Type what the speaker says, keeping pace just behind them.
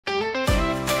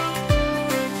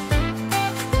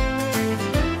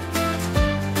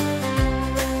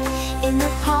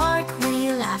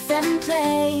and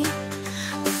play.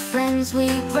 With friends we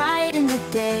brighten the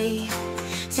day.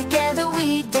 Together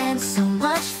we dance, so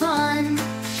much fun,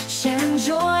 sharing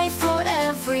joy for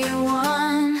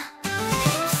everyone.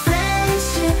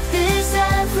 Friendship is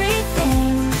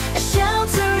everything, a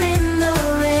shelter in the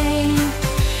rain.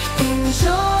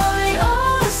 Enjoy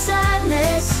or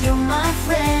sadness, you're my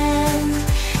friend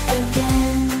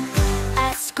again.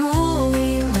 At school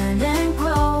we learn and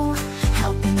grow,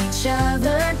 helping each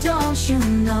other, don't you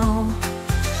know?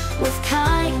 With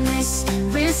kindness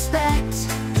and respect,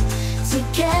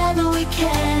 together we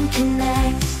can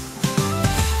connect.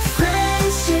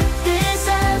 Friendship is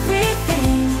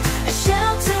everything, a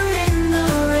shelter in the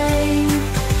rain.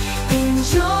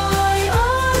 Enjoy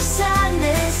or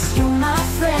sadness, you're my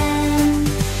friend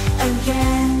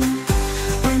again.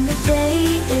 When the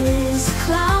day is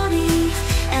cloudy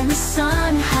and the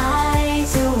sun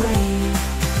hides away,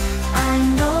 I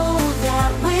know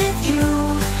that with you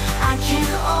I can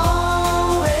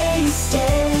always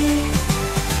stay.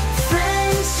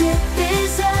 Friendship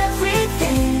is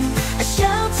everything, a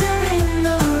shelter in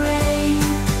the rain.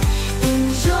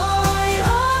 Enjoy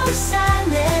or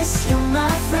sadness, you're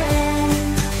my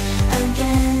friend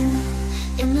again.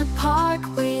 In the park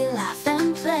we laugh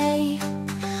and play.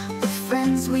 With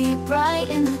friends we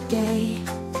brighten the day.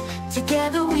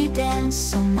 Together we dance,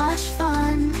 so much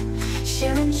fun,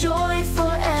 sharing joy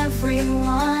for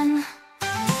everyone.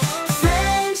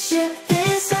 Friendship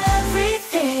is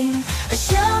everything, a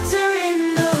shelter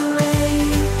in the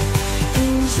rain.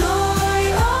 Enjoy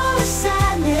or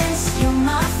sadness, you're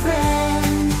my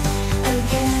friend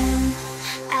again.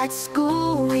 At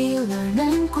school we learn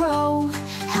and grow,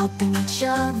 helping each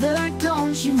other,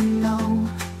 don't you know?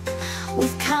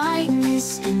 With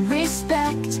kindness and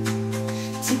respect,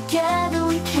 together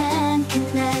we can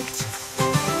connect.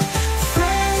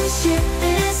 Friendship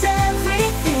is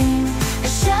everything, a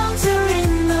shelter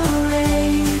in the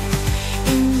rain.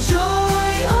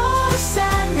 Enjoy or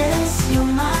sadness,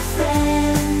 you're my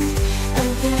friend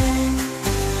again.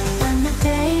 When the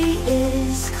day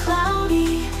is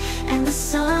cloudy and the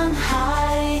sun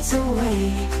hides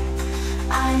away,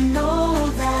 I know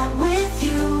that with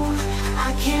you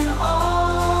I can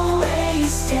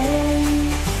always stay.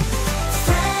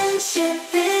 Friendship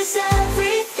is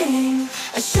everything,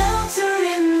 a shelter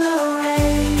in the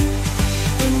rain.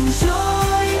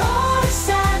 Enjoy or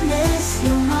sadness,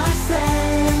 you're my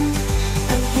friend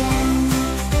again.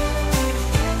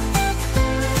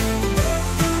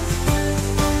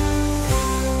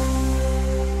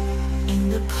 In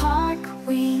the park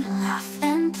we laugh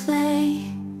and play.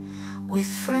 With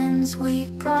friends we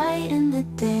brighten the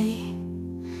day.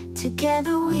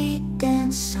 Together we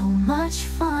dance, so much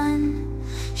fun,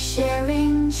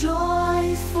 sharing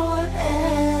joy for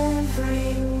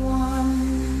everyone.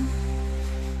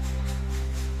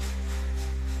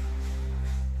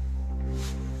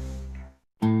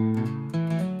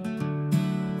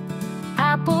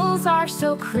 Apples are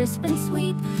so crisp and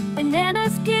sweet,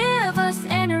 bananas give us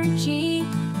energy.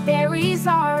 Berries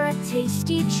are a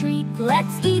tasty treat,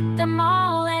 let's eat them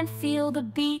all and feel the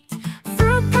beat.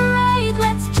 Fruit parade,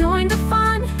 let's join the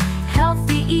fun,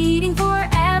 healthy eating for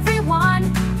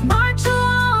everyone. March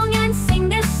along and sing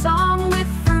this song. With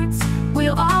fruits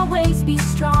we'll always be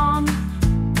strong.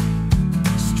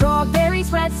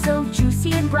 Strawberries red, so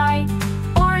juicy and bright.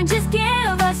 Oranges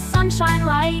give us sunshine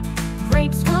light.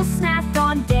 Grapes will snack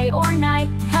on day or night.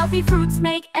 Healthy fruits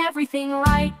make everything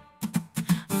right.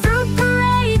 Fruit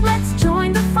parade, let's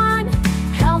join the fun,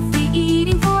 healthy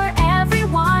eating for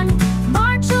everyone.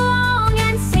 March along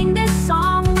and sing this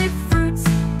song. With fruits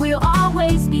we'll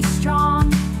always be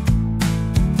strong.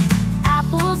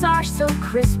 Apples are so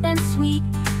crisp and sweet,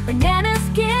 bananas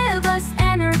give us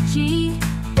energy.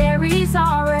 Berries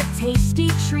are a tasty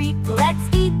treat, let's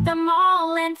eat them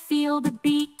all and feel the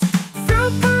beat.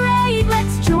 Fruit parade,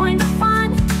 let's join the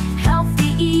fun,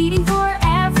 healthy eating for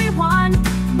everyone.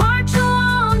 March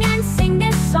along and sing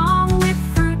this song. With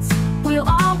fruits we'll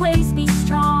always be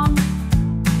strong.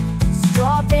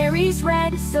 Strawberries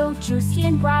red, so juicy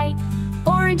and bright.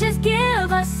 Oranges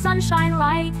give us sunshine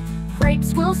light.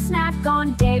 Grapes will snack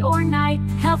on day or night.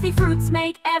 Healthy fruits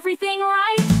make everything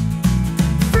right.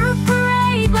 Fruit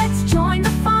parade, let's join the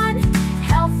fun,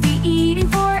 healthy eating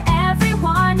for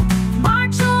everyone.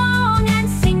 March along and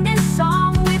sing this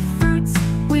song. With fruits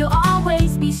we'll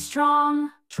always be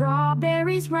strong.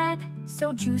 Strawberries red,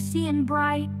 so juicy and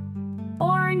bright.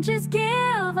 Oranges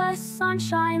give us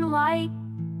sunshine light.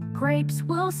 Grapes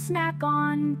will snack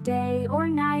on day or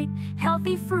night.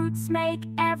 Healthy fruits make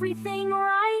everything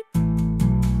right.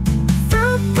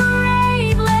 Fruit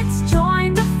parade, let's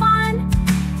join the fun,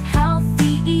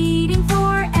 healthy eating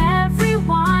for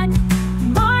everyone.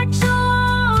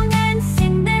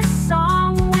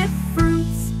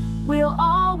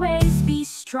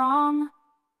 strong.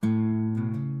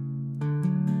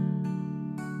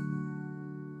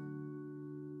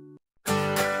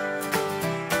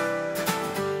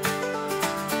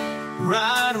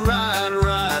 Ride, ride,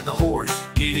 ride the horse,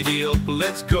 giddy up,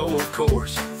 let's go, of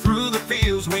course. Through the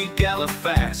fields we gallop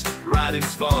fast,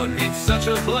 riding's fun, it's such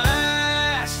a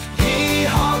blast.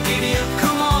 Hee-haw, giddy up,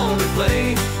 come on and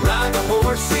play. Ride the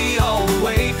horsey all the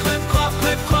way, clip, clop,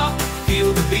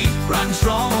 feel the beat, riding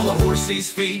strong on the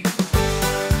horsey's feet.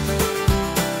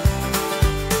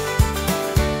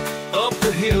 Up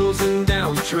the hills and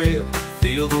down the trail,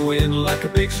 feel the wind like a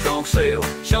big strong sail.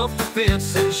 Jump the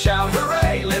fence and shout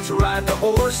hooray, let's ride the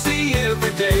horsey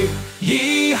every day.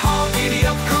 Yee-haw, giddy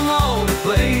up, come on and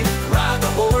play. Ride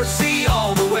the horsey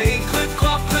all the way, clip,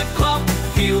 clop,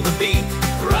 feel the beat,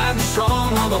 riding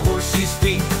strong on the horsey's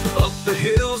feet. Up the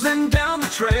hills and down the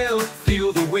trail,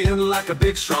 feel the wind like a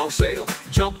big strong sail.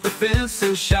 Jump the fence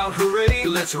and shout hooray,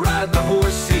 let's ride the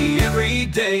horsey every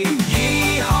day.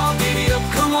 Yee-haw, giddy up,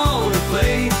 come on and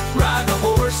play. Ride the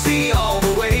horsey all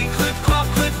the way, clip, clop,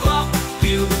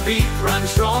 feel the beat, riding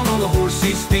strong on the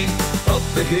horsey's feet. Up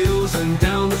the hills and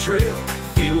down the trail,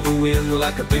 feel the wind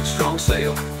like a big strong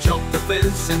sail. Jump the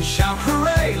fence and shout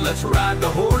hooray, let's ride the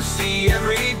horsey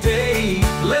every day,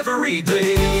 every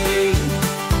day.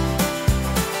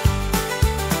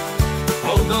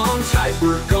 Hold on tight,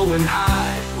 we're going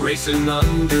high, racing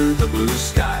under the blue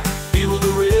sky. Feel the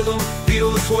rhythm,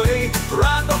 feel the sway,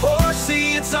 ride the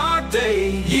horsey, it's our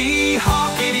day.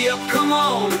 Yee-haw, giddy up, come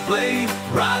on and play.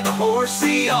 Ride the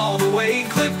horsey all the way,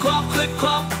 clip, clop,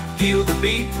 feel the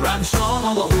beat, riding strong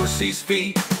on the horsey's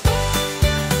feet.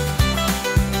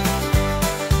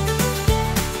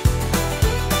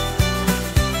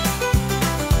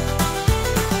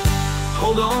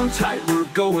 Hold on tight, we're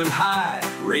going high,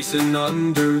 racing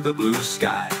under the blue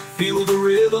sky. Feel the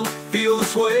rhythm, feel the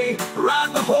sway,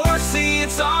 ride the horsey,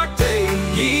 it's our day.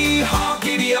 Yee-haw,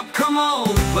 giddy up, come on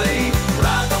and play.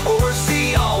 Ride the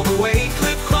horsey all the way,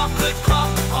 clip, clop,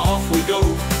 off we go.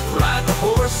 Ride the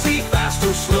horsey, fast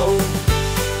or slow.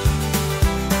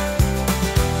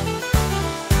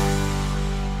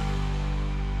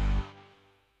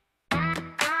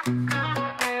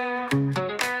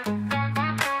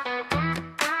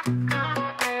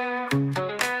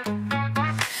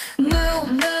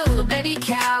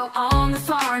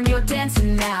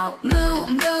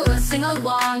 Sing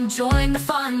along, join the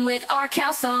fun with our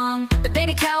cow song. The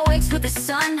baby cow wakes with the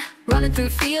sun, running through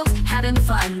fields, having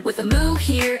fun. With a moo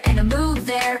here and a moo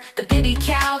there, the baby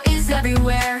cow is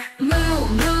everywhere. Moo,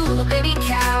 moo, little baby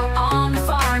cow, on the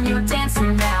farm you're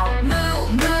dancing now. Moo,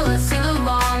 moo, sing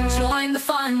along, join the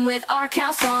fun with our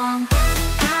cow song.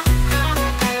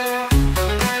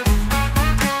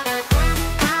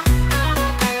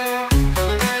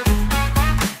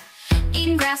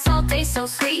 Eating grass all day, so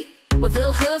sweet, with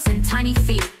little hooves and tiny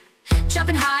feet.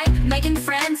 Jumping high, making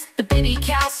friends, the baby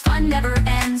cow's fun never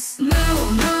ends. Moo,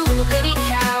 moo, little baby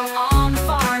cow, on the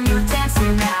farm you're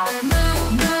dancing now.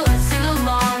 Moo, moo, sing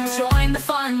along, join the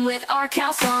fun with our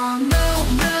cow song. Moo,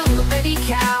 moo, little baby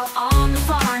cow, on the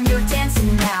farm you're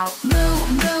dancing now. Moo,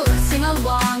 moo, sing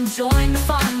along, join the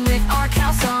fun with our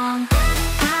cow song.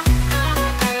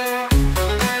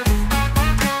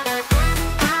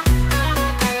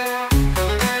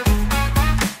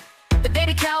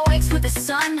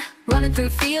 Sun, running through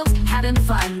fields, having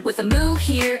fun. With a moo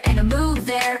here and a moo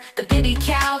there, the baby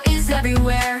cow is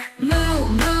everywhere. Moo,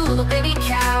 moo, little baby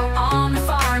cow, on the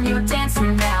farm you're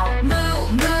dancing now. Moo,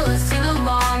 moo, sing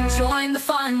along, join the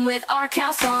fun with our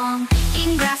cow song.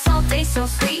 Eating grass all day, so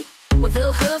sweet, with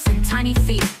little hooves and tiny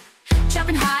feet.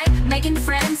 Jumping high, making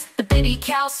friends, the baby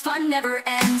cow's fun never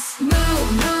ends. Moo,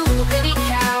 moo, little baby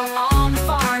cow, on the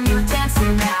farm you're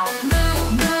dancing now.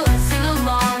 Moo, moo, sing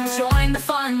along, join the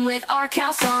fun with our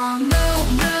cow song. Moo,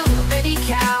 moo, little baby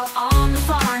cow, on the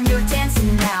farm you're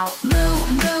dancing now. Moo,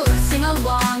 moo, sing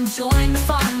along, join the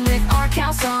fun with our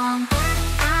cow song.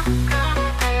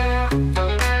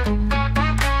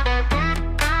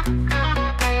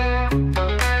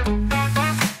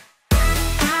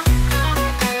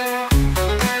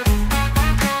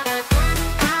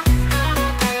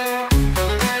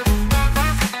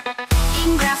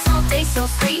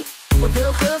 With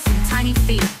little hooves and tiny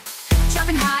feet.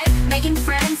 Jumping high, making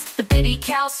friends, the baby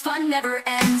cow's fun never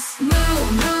ends. Moo,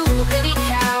 moo, little baby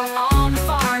cow, on the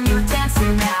farm you're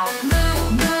dancing now.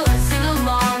 Moo, moo, sing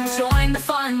along, join the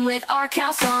fun with our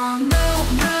cow song. Moo,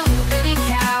 moo, little baby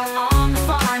cow, on the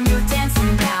farm you're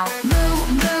dancing now. Moo,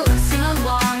 moo, sing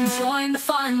along, join the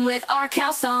fun with our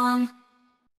cow song.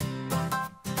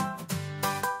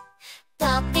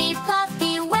 Puffy,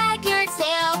 puffy, wag your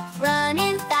tail,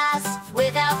 running fast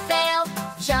without fail.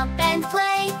 Jump and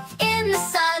play in the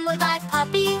sun.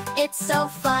 so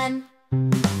fun.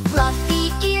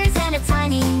 Fluffy ears and a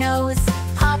tiny nose,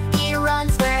 Puppy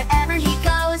runs wherever he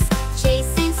goes.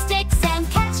 Chasing sticks and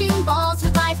catching balls,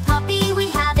 with my puppy we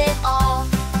have it all.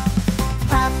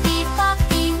 Puppy,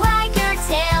 puppy, wag your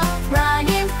tail,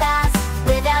 running fast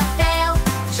without fail.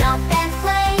 Jump and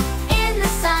play in the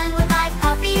sun, with my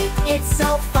puppy, it's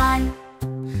so fun.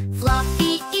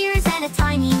 Fluffy ears and a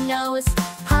tiny nose,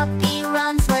 Puppy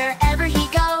runs wherever he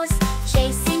goes.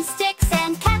 Chasing sticks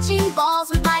and catching balls,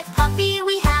 with my puppy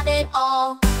we have it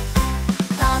all.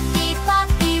 Puppy,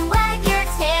 puppy, wag your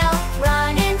tail,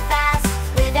 running fast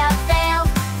without fail.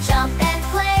 Jump and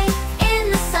play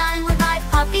in the sun, with my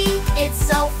puppy, it's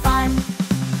so fun.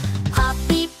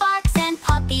 Puppy barks and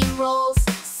puppy rolls,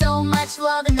 so much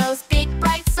love in those big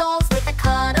bright souls. With a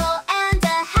cuddle and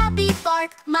a happy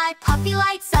bark, my puppy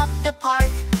lights up the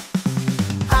park.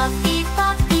 Puppy,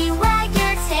 puppy, wag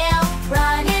your tail,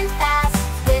 running fast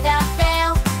without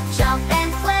fail. Jump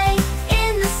and play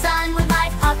in the sun, with my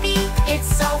puppy,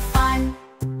 it's so fun.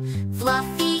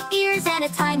 Fluffy ears and a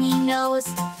tiny nose,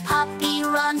 Puppy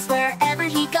runs wherever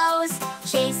he goes.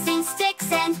 Chasing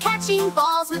sticks and catching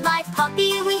balls, with my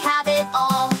puppy